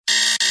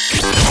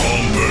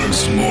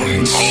Holmberg's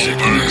Morning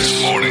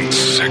Sickness. Morning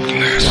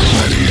Sickness.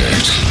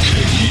 98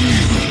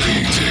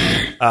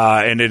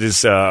 KUPD. And it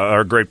is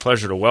our great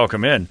pleasure to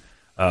welcome in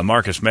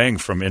Marcus Meng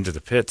from Into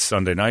the Pit.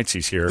 Sunday nights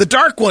he's here. The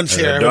dark one's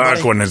here. The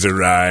dark one has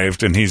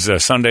arrived, and he's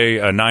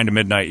Sunday 9 to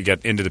midnight. You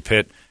get Into the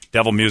Pit.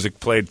 Devil music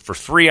played for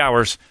 3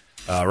 hours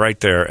right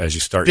there as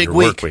you start your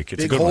work week.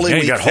 It's Big a good Holy one. Yeah,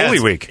 Week. you got Holy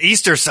Week.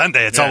 Easter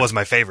Sunday, it's always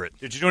my favorite.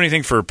 Did you do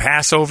anything for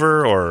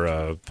Passover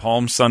or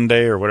Palm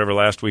Sunday or whatever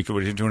last week?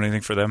 Did you do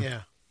anything for them?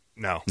 Yeah.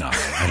 No. No,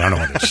 I don't know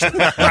what it is.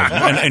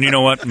 and you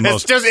know what?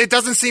 It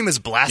doesn't seem as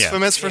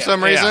blasphemous for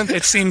some reason. Yeah.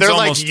 It seems they're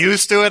almost like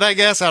used to it, I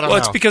guess. I don't know. Well,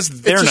 it's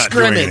because they're It's a not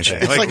doing scrimmage.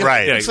 anything. It's like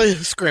right. It's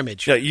a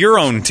scrimmage. Yeah, your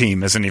own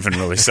team isn't even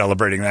really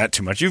celebrating that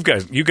too much. You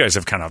guys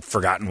have kind of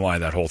forgotten why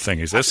that whole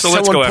thing exists. So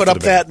let's go Someone after put up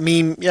the band. that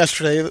meme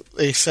yesterday.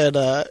 They said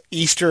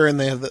Easter,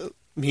 and they have the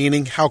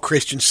meaning how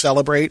Christians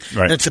celebrate.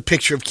 Right. And it's a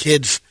picture of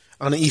kids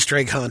on an Easter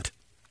egg hunt.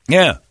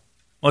 Yeah.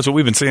 Well, that's what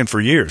we've been saying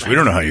for years. We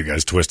don't know how you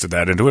guys twisted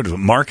that into it.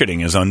 Marketing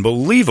is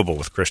unbelievable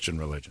with Christian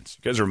religions.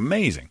 You guys are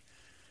amazing.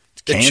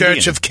 It's The candy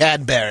Church and of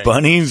Cadbury.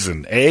 bunnies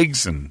and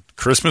eggs and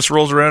Christmas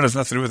rolls around. It has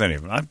nothing to do with any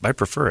of them. I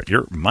prefer it.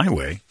 You're my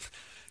way.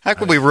 How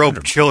could we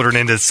rope children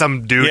into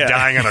some dude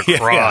dying on a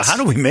cross? How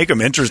do we make them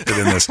interested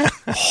in this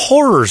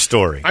horror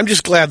story? I'm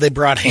just glad they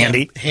brought ham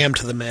Andy?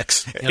 to the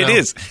mix. you It know?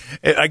 is.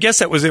 I guess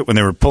that was it when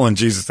they were pulling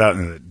Jesus out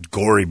in the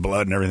gory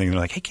blood and everything. They're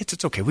like, "Hey kids,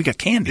 it's okay. We got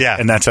candy." Yeah.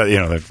 And that's how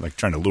they're like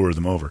trying to lure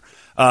them over.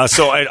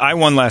 So I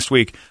won last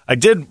week. I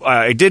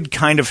did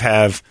kind of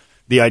have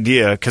the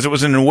idea because it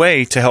was in a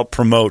way to help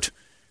promote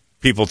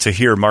people to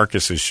hear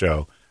Marcus's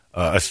show.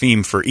 A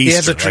theme for Easter.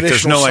 has a There's no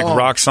traditional song.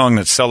 rock song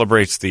that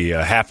celebrates the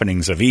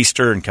happenings of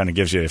Easter and kind of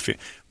gives you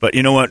But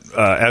you know what?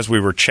 As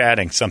we were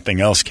chatting, something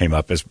else came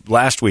up. As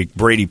last week,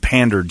 Brady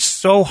pandered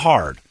so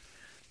hard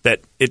that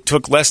it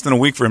took less than a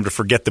week for him to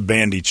forget the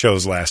band he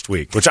chose last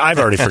week, which I've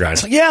already forgotten.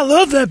 It's like, yeah, I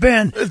love that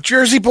band.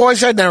 Jersey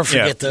Boys, I'd never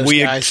forget those we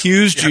guys.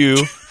 accused you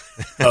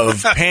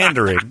of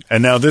pandering,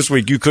 and now this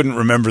week you couldn't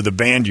remember the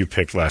band you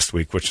picked last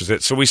week, which is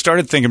it. So we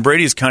started thinking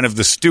Brady's kind of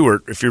the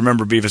Stewart. If you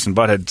remember Beavis and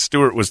Butthead,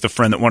 Stewart was the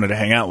friend that wanted to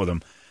hang out with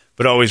him,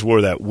 but always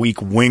wore that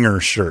weak winger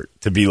shirt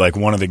to be like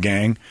one of the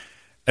gang.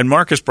 And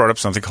Marcus brought up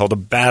something called a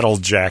battle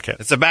jacket,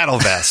 It's a battle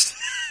vest.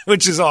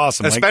 which is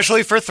awesome.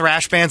 Especially for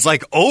thrash bands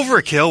like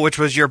Overkill, which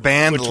was your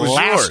band Which was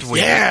last yours.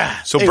 week.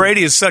 Yeah. So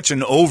Brady is such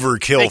an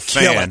overkill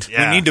kill fan. it.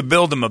 Yeah. We need to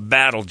build him a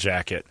battle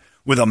jacket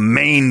with a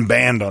main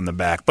band on the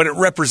back, but it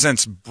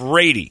represents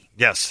Brady.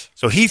 Yes.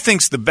 So he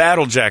thinks the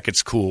battle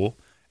jacket's cool,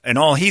 and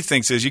all he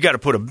thinks is you got to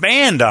put a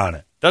band on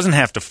it. Doesn't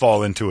have to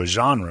fall into a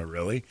genre,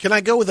 really. Can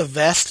I go with a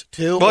vest,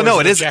 too? Well, or no,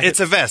 is it is. a jacket? It's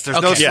a vest.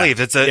 There's no Okay. sleeves.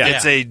 It's a Yeah.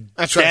 it's a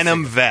That's what I denim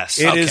figured.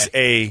 vest. It is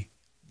a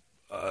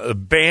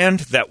band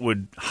that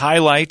would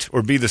highlight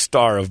or be the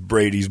star of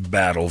Brady's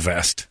battle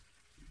vest.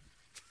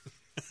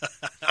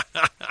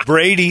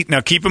 Brady,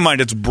 now keep in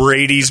mind it's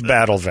Brady's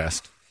battle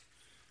vest.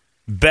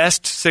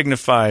 Best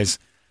signifies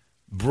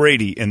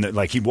Brady in the,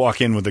 like he'd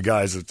walk in with the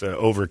guys at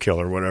Overkill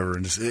or whatever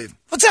and just say,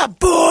 "What's up,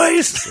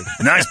 boys?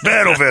 Nice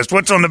battle vest.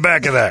 What's on the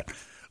back of that?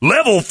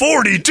 Level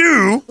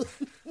 42."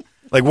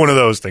 Like one of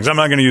those things. I'm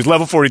not going to use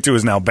level 42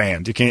 is now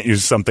banned. You can't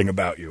use something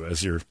about you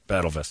as your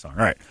battle vest song.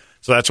 All right.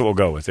 So that's what we'll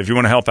go with. If you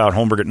want to help out,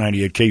 Holmberg at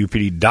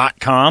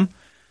 98kupd.com.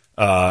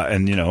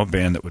 And, you know, a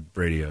band that would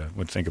Brady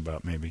would think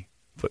about maybe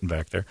putting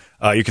back there.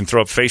 You can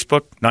throw up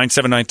Facebook.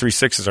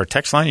 97936 is our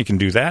text line. You can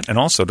do that. And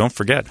also, don't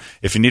forget,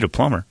 if you need a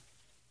plumber.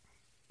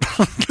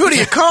 Who do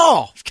you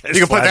call? You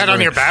can put that on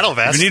your battle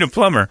vest. If you need a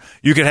plumber,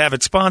 you could have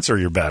it sponsor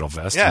your battle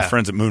vest. Yeah. And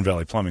friends at Moon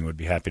Valley Plumbing would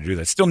be happy to do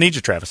that. Still need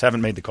you, Travis.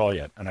 Haven't made the call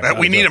yet. And I gotta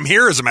We need go. him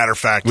here, as a matter of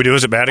fact. We do?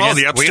 Is it bad again? Oh,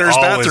 the we upstairs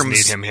always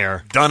bathroom's need him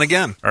here. done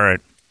again. All right.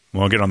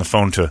 We'll get on the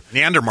phone to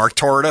Neandermark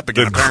tore it up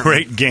again, the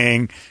apparently. great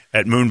gang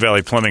at Moon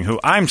Valley Plumbing, who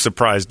I'm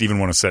surprised even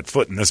want to set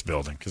foot in this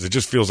building because it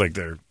just feels like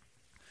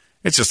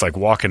it's just like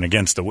walking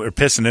against or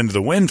pissing into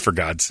the wind, for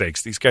God's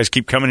sakes. These guys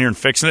keep coming here and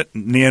fixing it.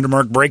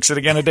 Neandermark breaks it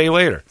again a day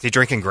later. Is he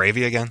drinking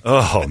gravy again?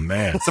 Oh,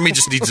 man. They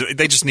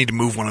just need to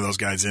move one of those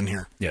guys in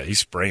here. Yeah, he's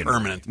spraying.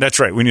 Permanent. That's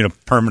right. We need a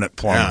permanent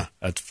plumber. Yeah.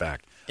 That's a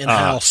fact.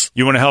 In-house.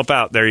 You want to help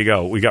out? There you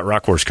go. We got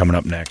Rock Horse coming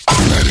up next.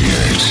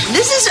 98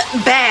 This is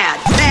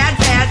bad, bad,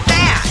 bad,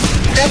 bad.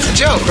 That's a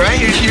joke, right?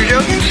 You're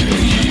joking?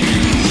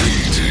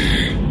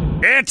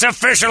 It's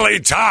officially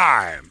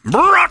time.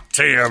 Brought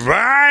to you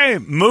by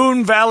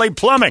Moon Valley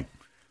Plumbing.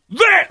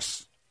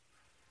 This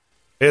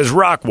is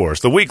Rock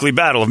Wars, the weekly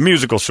battle of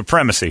musical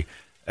supremacy.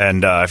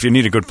 And if you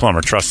need a good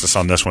plumber, trust us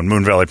on this one.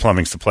 Moon Valley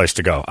Plumbing's the place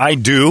to go. I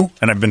do,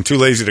 and I've been too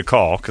lazy to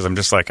call because I'm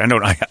just like, I know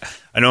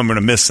I'm going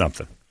to miss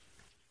something.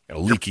 Got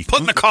a leaky.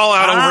 Putting the call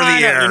out over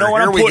the air. You know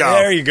what? Here we go.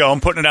 There you go.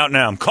 I'm putting it out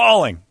now. I'm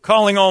calling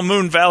all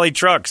Moon Valley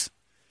trucks.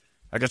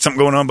 I got something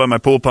going on by my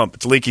pool pump.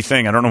 It's a leaky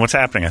thing. I don't know what's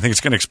happening. I think it's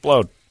going to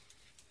explode.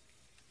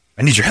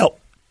 I need your help.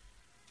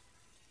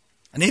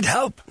 I need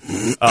help.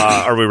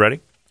 Are we ready?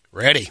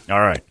 Ready. All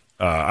right.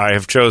 I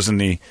have chosen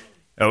the...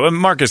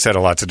 Marcus had a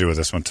lot to do with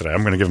this one today.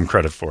 I'm going to give him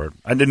credit for it.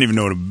 I didn't even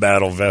know what a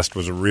battle vest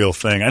was a real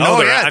thing. I know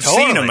I've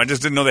seen them. I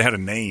just didn't know they had a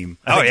name.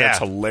 I think that's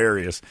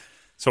hilarious.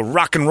 So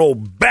rock and roll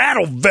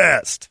battle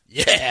vest.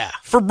 Yeah.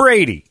 For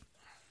Brady.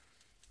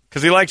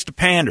 because he likes to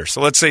pander.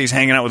 So let's say he's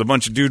hanging out with a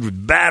bunch of dudes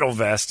with battle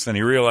vests, and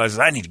he realizes,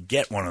 I need to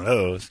get one of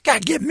those.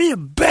 Got to get me a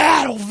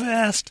battle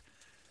vest.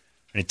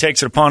 And he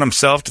takes it upon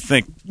himself to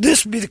think,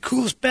 this would be the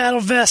coolest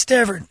battle vest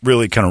ever.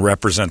 Really kind of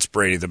represents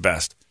Brady the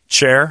best.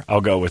 Chair,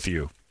 I'll go with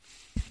you.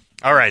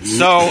 All right,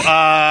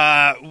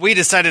 so we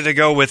decided to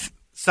go with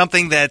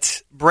something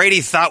that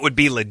Brady thought would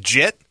be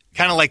legit,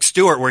 kind of like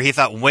Stewart, where he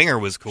thought Winger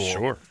was cool.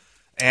 Sure.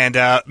 And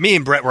me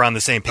and Brett were on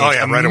the same page. Oh,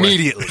 yeah, right away.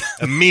 Immediately.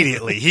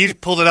 Immediately. He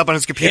pulled it up on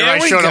his computer. Here I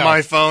we showed him go.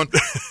 my phone.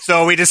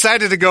 So we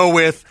decided to go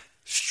with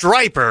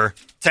Stryper,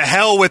 To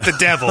Hell with the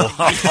Devil.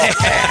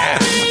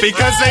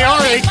 Because they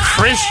are a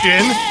Christian,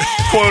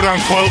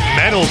 quote-unquote,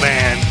 metal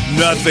band.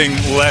 Nothing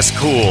less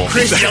cool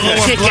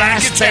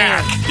Kick-ass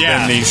band.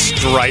 than the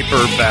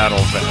Stryper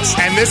battle vest.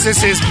 And this is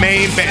his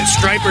main band.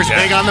 Stryper's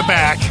big on the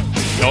back.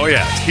 Oh,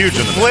 yeah. It's huge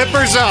in the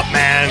Flippers up,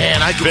 man.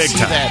 Man, I can Big see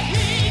time. that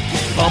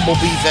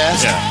bumblebee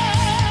vest. Yeah.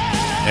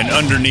 And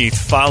underneath,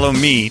 follow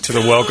me to the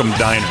Welcome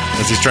Diner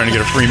as he's trying to get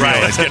a free meal.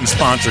 Right. He's getting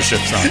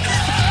sponsorships on it.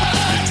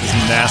 It's his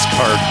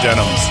NASCAR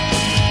denims.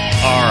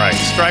 All right.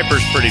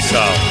 Stryper's pretty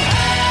solid.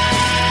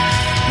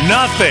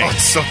 Nothing. Oh,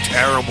 it's so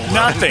terrible.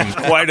 Nothing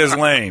quite as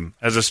lame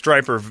as a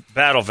Stryper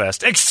battle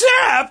vest,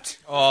 except...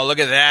 Oh, look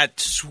at that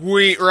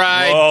sweet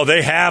ride. Oh,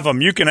 they have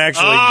them. You can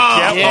actually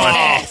get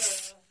one.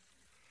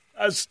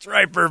 A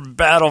Stryper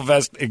battle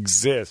vest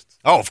exists.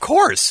 Oh, of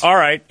course. All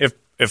right. If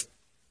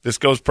this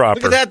goes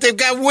proper, Look at that. They've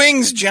got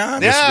wings,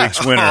 John. this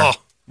week's winner Oh.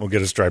 will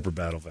get a Stryper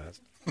battle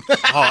vest. Oh,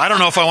 I don't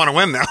know if I want to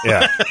win now.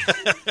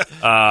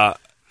 Yeah.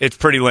 It's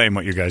pretty lame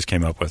what you guys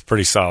came up with.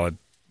 Pretty solid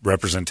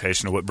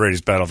representation of what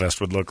Brady's battle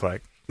vest would look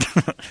like.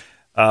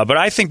 But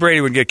I think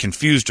Brady would get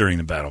confused during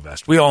the battle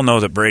vest. We all know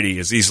that Brady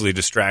is easily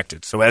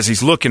distracted. So as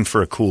he's looking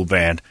for a cool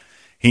band,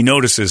 he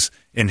notices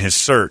in his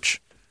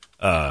search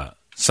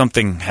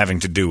something having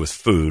to do with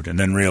food, and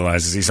then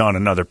realizes he's on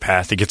another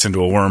path. He gets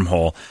into a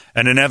wormhole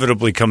and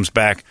inevitably comes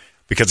back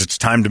because it's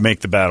time to make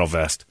the battle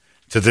vest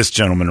to this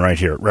gentleman right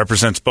here. It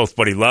represents both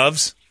what he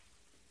loves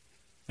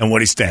and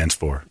what he stands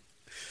for.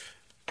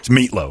 It's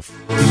Meatloaf.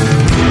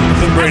 I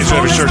think Brady's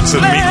going to have a shirt that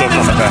says Meatloaf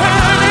on the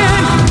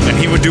back. And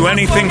he would do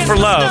anything for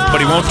love,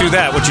 but he won't do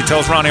that, which he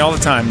tells Ronnie all the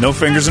time. No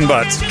fingers and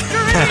butts,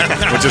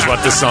 which is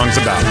what this song's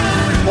about.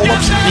 Pull up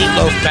some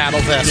Meatloaf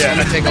battle vest. Yeah.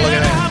 Let me take a look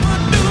at that.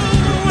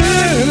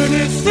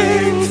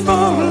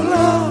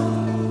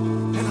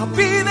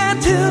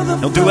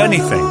 He'll do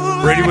anything.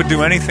 Brady would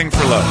do anything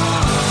for love,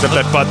 except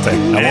that butt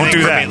thing. I won't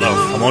do that.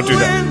 I won't do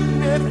that.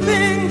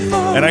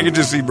 And I could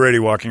just see Brady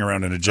walking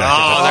around in a jacket.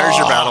 Oh, there's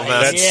your battle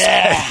vest.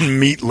 That's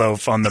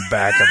Meatloaf on the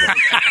back of it.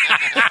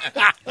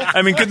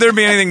 I mean, could there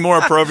be anything more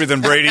appropriate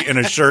than Brady in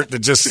a shirt that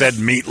just said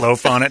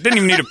Meatloaf on it? Didn't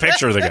even need a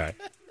picture of the guy.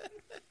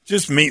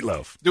 Just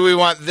Meatloaf. Do we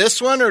want this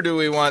one or do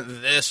we want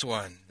this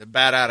one? The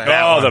bat out of Oh,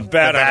 hell. the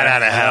bat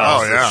out of hell.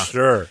 Oh, yeah. For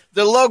sure.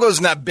 The logo's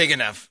not big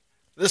enough.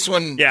 This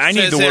one. Yeah, I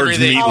need says the words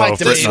everything. Meatloaf I like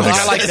this written on one. the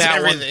I like Says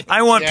that one. everything.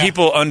 I want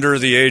people under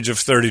the age of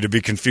 30 to be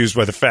confused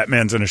why the fat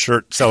man's in a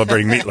shirt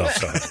celebrating Meatloaf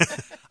song.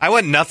 I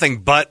want nothing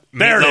but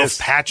There it Meatloaf is.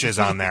 patches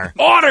on there.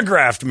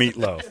 Autographed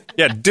Meatloaf.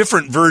 Yeah,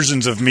 different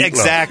versions of Meatloaf.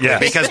 Exactly, Yeah.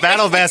 because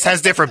Battle Vest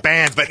has different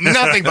bands, but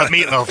nothing but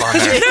Meatloaf on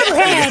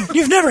there.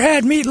 You've never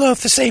had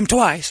meatloaf the same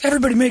twice.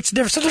 Everybody makes a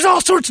difference. So there's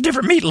all sorts of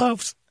different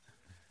meatloafs.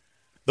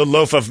 The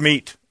loaf of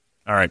meat.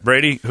 All right,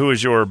 Brady, who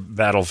is your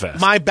battle vest?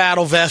 My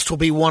battle vest will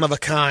be one of a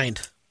kind,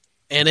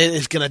 and it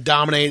is going to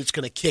dominate. It's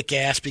going to kick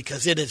ass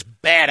because it is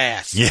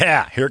badass.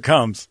 Yeah, here it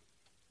comes.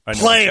 I know.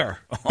 Player,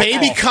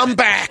 baby, come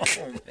back.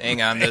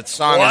 Hang on. The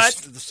song What?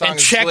 is. The song And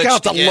is check glitched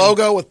out the again.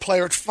 logo with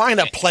player. Find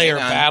a player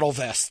Hang on. battle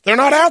vest. They're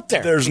not out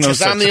there. There's no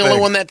because I'm such the only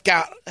thing. one that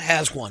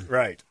has one.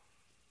 Right.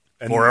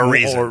 And For a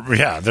reason.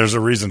 yeah, there's a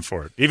reason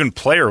for it. Even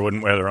Player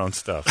wouldn't wear their own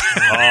stuff.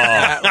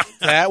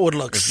 That would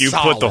look If you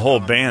solid. put the whole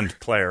band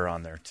Player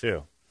on there,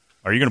 too.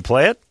 Are you going to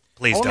play it?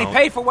 Please don't.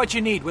 Pay for what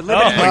you need with Oh,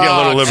 I get a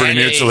little Liberty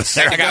Hey, Mutual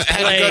there. I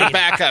had to go to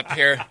backup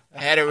here.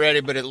 I had it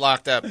ready, but it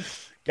locked up.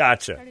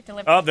 Gotcha.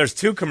 Oh, there's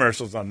 2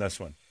 commercials on this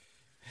one.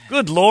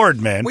 Good Lord,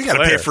 man. We got to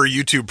Player. pay for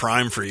YouTube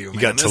Prime for you. You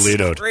got This is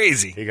Toledo.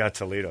 Crazy. He got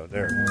Toledo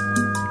there.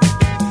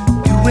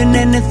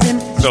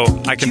 So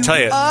I can tell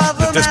you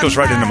that this goes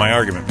right into my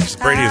argument because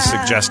Brady is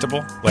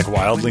suggestible, like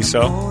wildly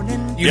so.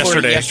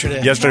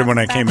 Yesterday when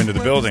I came into the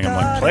building, I'm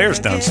like, Player's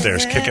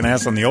downstairs kicking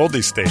ass on the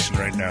oldies station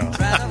right now.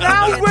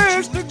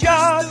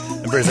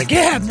 And Brady's like,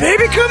 yeah,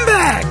 baby, come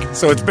back.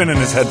 So it's been in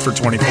his head for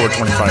 24,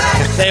 25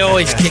 hours. They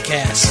always kick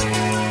ass.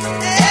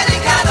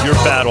 Your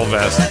battle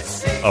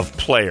vest of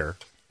Player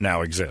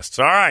now exists.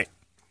 All right.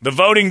 The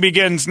voting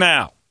begins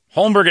now.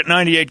 Holmberg at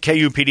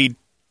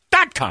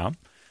 98kupd.com.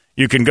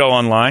 You can go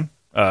online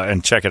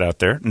and check it out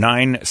there.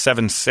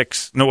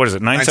 976. No, what is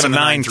it?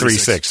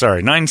 97936.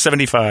 Sorry,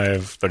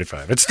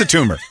 97535. It's the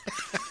tumor.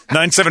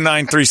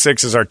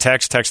 97936 is our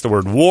text. Text the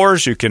word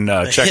wars. You can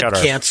check hip out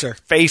our cancer.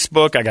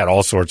 Facebook. I got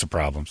all sorts of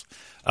problems.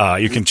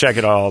 You can check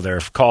it all there.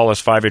 Call us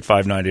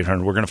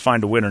 585-9800. We're going to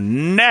find a winner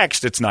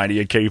next. It's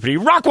 98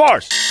 KUPD Rock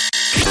Wars.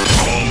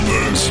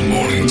 Holmberg's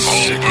morning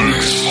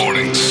sickness.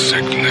 Morning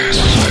sickness.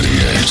 98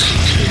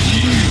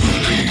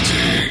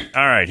 KUPD.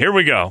 All right, here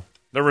we go.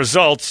 the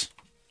results,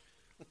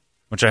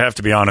 which I have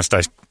to be honest,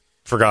 I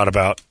forgot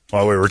about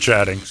while we were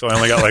chatting. So I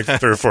only got like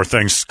 3 or 4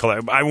 things.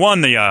 I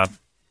won.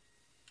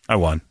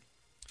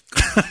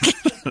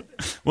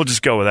 We'll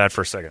just go with that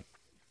for a second.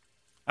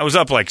 I was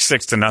up like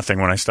 6-0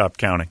 when I stopped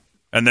counting.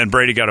 And then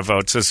Brady got a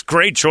vote. Says,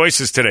 great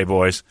choices today,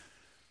 boys.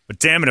 But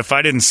damn it, if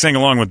I didn't sing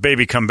along with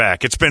Baby Come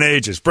Back. It's been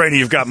ages. Brady,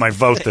 you've got my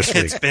vote this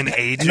week. It's been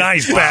ages.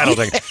 Nice battle.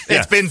 Yeah.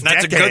 It's been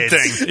That's decades. a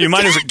good thing. You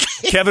might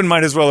Kevin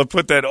might as well have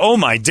put that, oh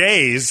my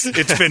days.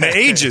 It's been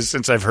ages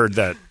since I've heard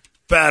that.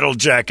 Battle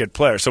Jacket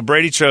Player. So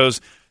Brady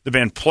chose the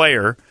band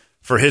Player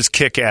for his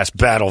kick-ass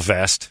battle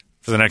vest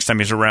for the next time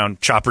he's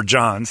around Chopper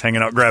John's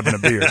hanging out grabbing a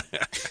beer.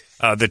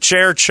 The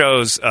chair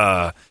chose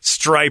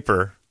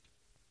Stryper,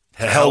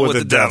 Hell with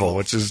the Devil,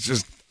 which is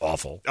just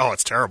awful. Oh,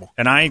 it's terrible.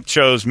 And I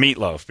chose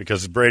Meatloaf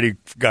because Brady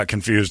got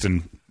confused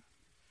and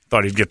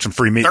thought he'd get some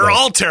free meatloaf. They're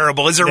all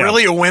terrible. Is there Yeah.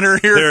 really a winner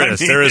here? There is.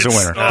 There is a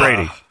winner.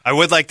 Brady. I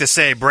would like to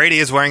say Brady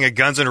is wearing a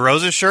Guns N'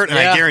 Roses shirt, and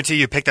Yeah. I guarantee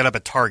you picked that up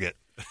at Target.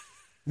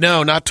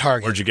 No, not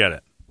Target. Where'd you get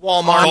it?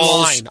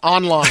 Walmart.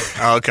 Online.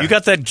 Oh, okay. You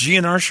got that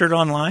GNR shirt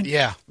online?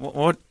 Yeah.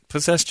 What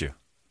possessed you?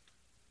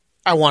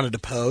 I wanted to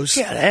pose.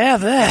 Gotta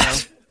have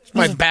that. It's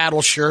my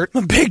battle shirt.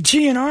 My big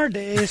GNR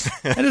days.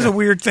 That is a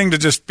weird thing to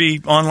just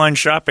be online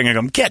shopping and go,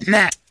 I'm getting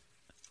that.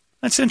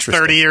 That's interesting.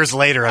 30 years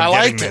later, I'm I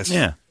getting liked it. this.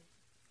 Yeah.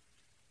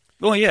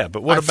 Well, yeah,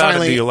 but what I about it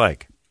finally- do you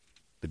like?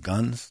 The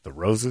guns? The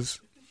roses?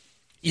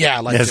 Yeah, I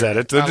like Is that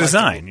it? The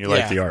design. You like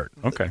yeah. the art.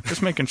 Okay.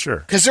 Just making sure.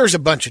 Because there's a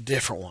bunch of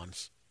different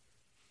ones.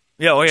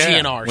 Yeah, oh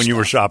yeah. GNR when you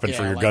were stuff. shopping Yeah,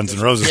 for I your like Guns N'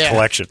 this. Roses Yeah.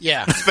 collection.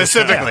 Yeah.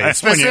 Specifically. Yeah.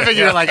 Specifically,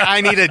 you're like,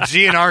 I need a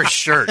GNR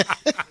shirt.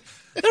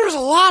 There was a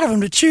lot of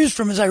them to choose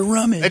from as I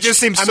rummaged. It just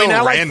seems I so mean, I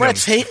like random.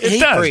 Brett's hate It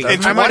does, breed.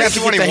 doesn't it? I might have to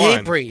get the 2021.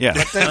 hate breed. Yeah.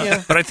 But then,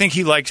 yeah. But I think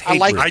he likes I hate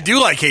like- breed. I do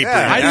like hate breed.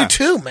 Yeah. I do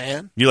too,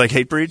 man. You like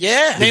hate breed?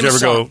 Yeah. Did Name you a ever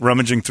go song.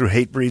 rummaging through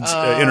hate breed's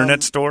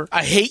internet store?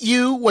 I hate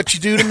you, what you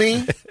do to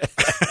me.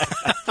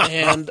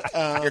 And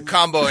You're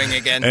comboing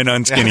again. And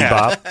Unskinny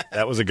Bob.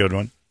 That was a good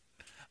one.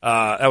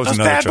 That was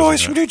another Bad chosen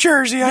boys one. from New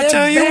Jersey, I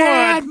tell you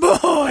Bad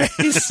what.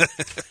 boys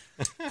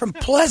from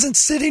Pleasant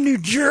City, New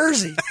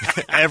Jersey.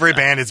 Every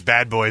band is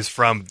bad boys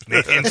from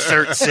the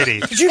insert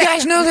city. Did you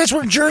guys know that's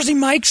where Jersey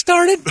Mike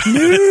started?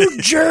 New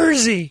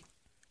Jersey.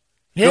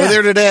 go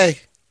there today.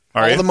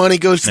 Are All you? the money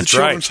goes to the That's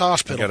Children's right.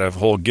 Hospital. I got a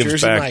whole gives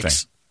Jersey back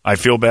Mike's. thing. I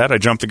feel bad. I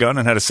jumped the gun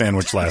and had a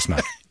sandwich last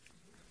night.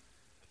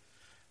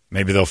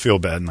 Maybe they'll feel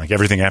bad and like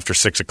everything after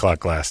 6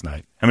 o'clock last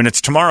night. I mean,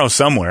 it's tomorrow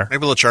somewhere. Maybe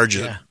they'll charge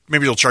you. Yeah.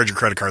 Maybe you'll charge your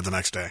credit card the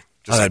next day.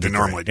 Just like they That'd be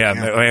normally great.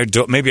 do.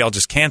 Yeah, maybe I'll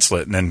just cancel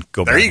it and then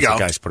go There back. you and say, go.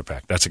 Guys, put it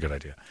back. That's a good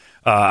idea.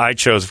 I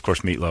chose, of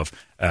course, Meatloaf.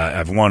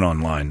 I've won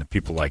online.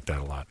 People like that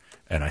a lot,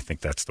 and I think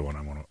that's the one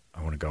I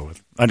want to go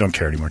with. I don't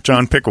care anymore.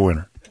 John, pick a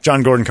winner.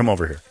 John Gordon, come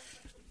over here.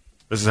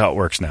 This is how it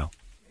works now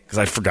because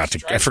I forgot to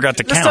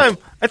This count. time,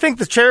 I think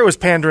the chair was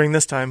pandering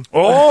this time.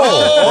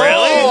 Oh,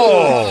 really?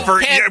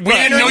 We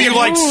didn't know you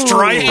liked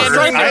Pandering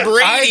Stryper. to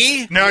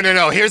Brady.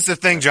 No. Here's the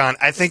thing, John.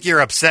 I think you're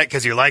upset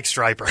because you like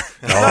Stryper.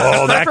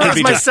 Oh, that That could was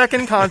be. my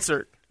second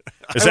concert.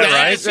 Is that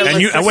right?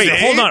 And you wait.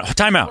 Hold on.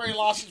 Time out.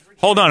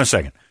 Hold on a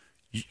second.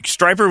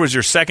 Stryper was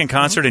your second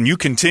concert, and you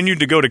continued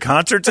to go to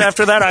concerts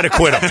after that? I'd have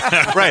quit him.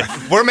 Right.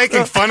 We're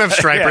making fun of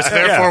Stripers, Yeah,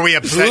 therefore yeah. we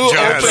upset Who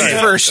John. opened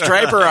for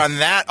Stryper on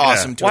that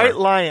awesome tour? White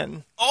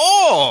Lion.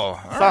 Oh,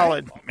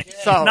 Solid.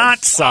 Solid.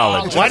 Not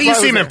solid. Why do you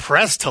seem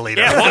impressed,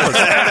 Toledo? come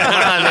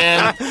on,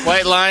 man.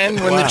 White Lion,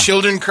 when the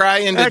children cry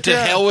into Heck to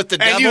yeah. hell with the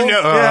devil. And you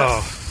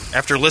know,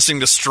 After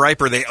listening to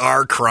Stryper, they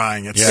are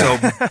crying. It's so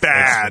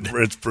bad.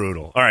 It's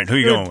brutal. All right, who are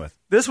you going with?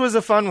 This was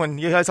a fun one.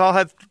 You guys all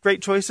had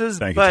great choices,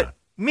 Thank you, but John.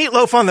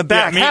 Meatloaf on the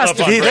back Yeah, has Meatloaf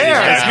to on be Brady's there.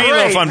 back. It's Meatloaf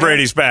great, on man.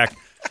 Brady's back.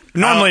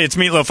 Normally it's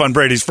Meatloaf on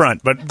Brady's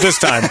front, but this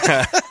time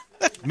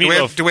Do we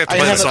have to play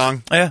the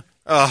song? Yeah.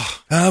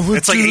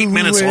 It's like 8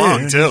 minutes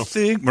long, too.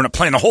 We're not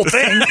playing the whole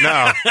thing.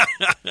 no.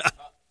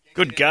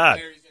 Good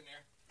God.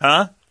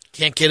 Huh?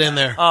 Can't get in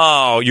there.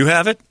 Oh, you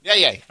have it?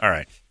 Yeah. All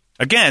right.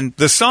 Again,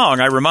 the song,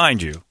 I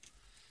remind you,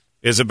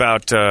 is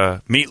about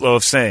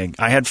Meatloaf saying,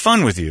 I had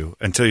fun with you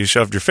until you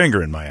shoved your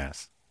finger in my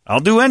ass. I'll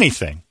do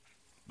anything,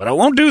 but I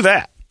won't do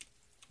that.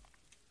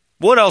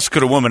 What else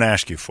could a woman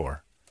ask you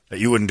for that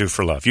you wouldn't do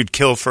for love? You'd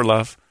kill for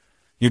love.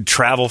 You'd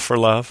travel for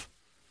love.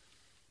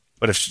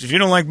 But if you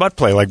don't like butt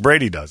play like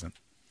Brady doesn't,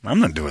 I'm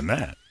not doing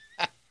that.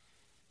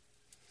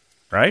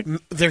 Right?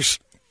 There's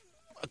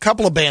a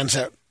couple of bands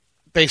that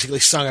basically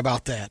sung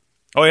about that.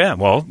 Oh, yeah.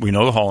 Well, we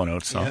know the Hall &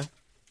 Oates song.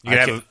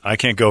 Yeah. I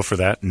can't go for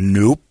that.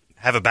 Nope.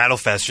 Have a battle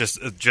fest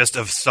just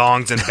of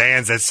songs and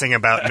bands that sing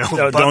about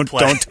no butt play.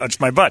 Don't touch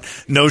my butt.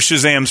 No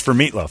Shazams for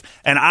Meatloaf.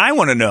 And I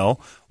want to know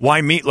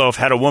why Meatloaf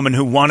had a woman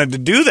who wanted to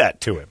do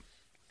that to him.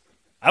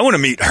 I want to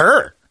meet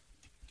her.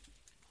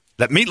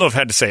 That Meatloaf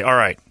had to say, all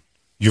right,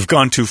 you've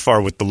gone too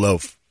far with the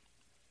loaf.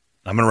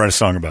 I'm going to write a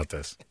song about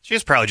this. She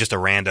was probably just a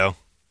rando.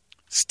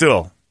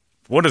 Still,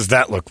 what does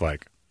that look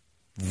like?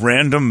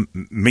 Random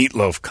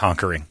Meatloaf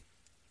conquering.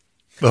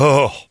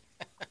 Oh.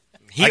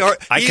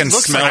 I can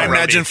looks smell like I it.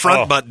 imagine front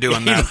Oh. butt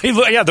doing that.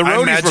 Yeah, the I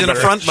roadies imagine were a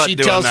front butt She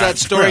doing tells that. that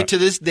story Yeah. to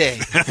this day.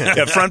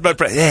 Yeah, front butt.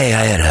 Hey,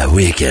 I had a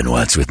weekend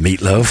once with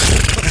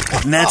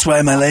Meatloaf, and that's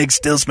why my legs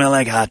still smell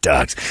like hot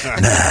dogs.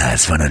 Nah,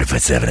 it's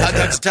 100.7 Hot FM.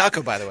 Dogs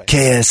Taco, by the way.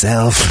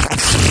 KSL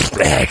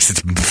X,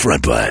 it's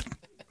front butt.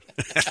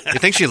 You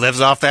think she lives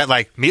off that?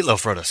 Like,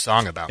 Meatloaf wrote a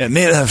song about Yeah, it.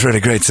 Meatloaf wrote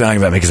a great song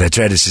about me because I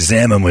tried to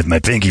Shazam him with my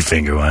pinky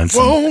finger once.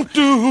 Won't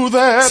do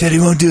that. Said he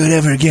won't do it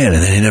ever again,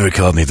 and then he never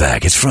called me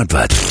back. It's front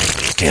butt.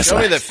 Show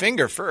me the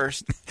finger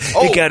first.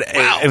 Oh,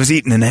 It was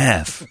eaten in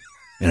half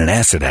in an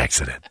acid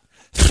accident.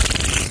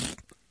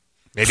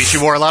 Maybe she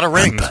wore a lot of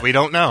rings. We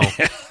don't know.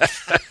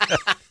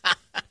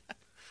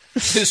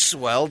 Just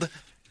swelled.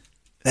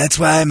 That's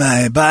why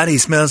my body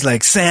smells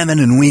like salmon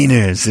and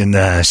wieners in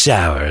the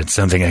shower. It's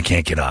something I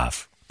can't get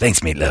off. Thanks,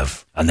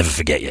 Meatloaf. I'll never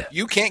forget you.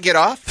 You can't get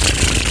off?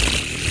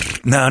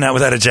 No, not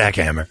without a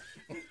jackhammer.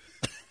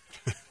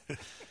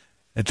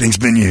 That thing's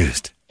been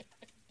used.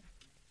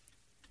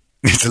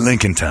 It's a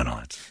Lincoln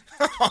Tunnel.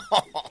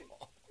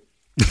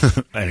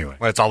 Anyway.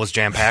 Well, it's always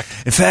jam-packed.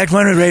 In fact,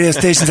 one of the radio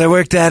stations I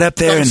worked at up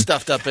there, Something and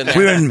stuffed up in there.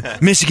 we were in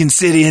Michigan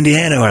City,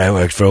 Indiana, where I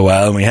worked for a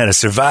while, and we had to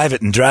survive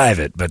it and drive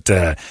it. But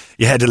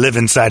you had to live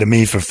inside of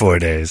me for 4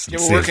 days. You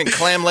ever work in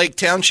Clam Lake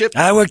Township?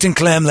 I worked in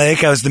Clam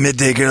Lake. I was the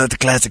midday girl at the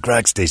classic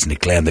rock station at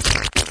Clam Lake.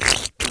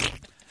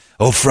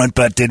 Oh, front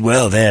butt did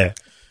well there.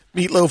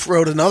 Meatloaf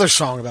wrote another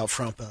song about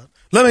front butt.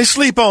 Let me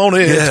sleep on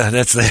it. Yeah,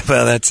 that's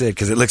it,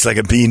 because it looks like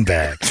a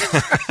beanbag.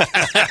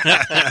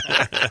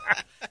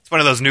 It's one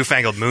of those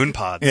newfangled moon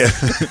pods. Yeah,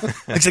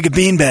 looks like a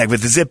beanbag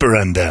with the zipper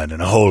undone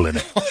and a hole in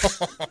it.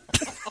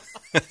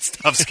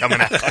 Stuff's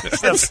coming out.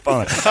 Stuff's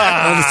fine.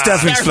 All the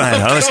stuffing's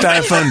fine. All the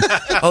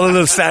styrofoam, all the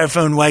little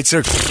styrofoam white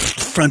circles.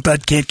 Front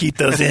butt can't keep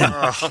those in.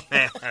 Oh,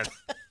 man.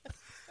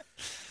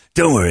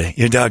 Don't worry,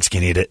 your dogs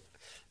can eat it.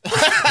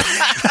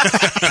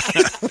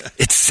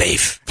 It's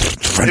safe.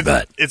 Front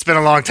butt. It's been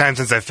a long time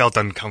since I felt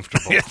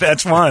uncomfortable. Yeah,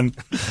 that's one.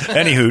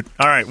 Anywho,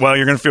 all right. Well,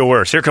 you're going to feel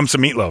worse. Here comes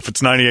some Meatloaf.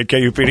 It's 98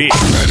 KUPD.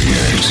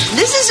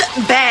 This is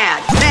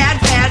bad.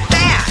 Bad, bad,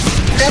 bad.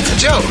 That's a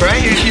joke,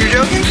 right? You're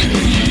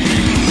joking?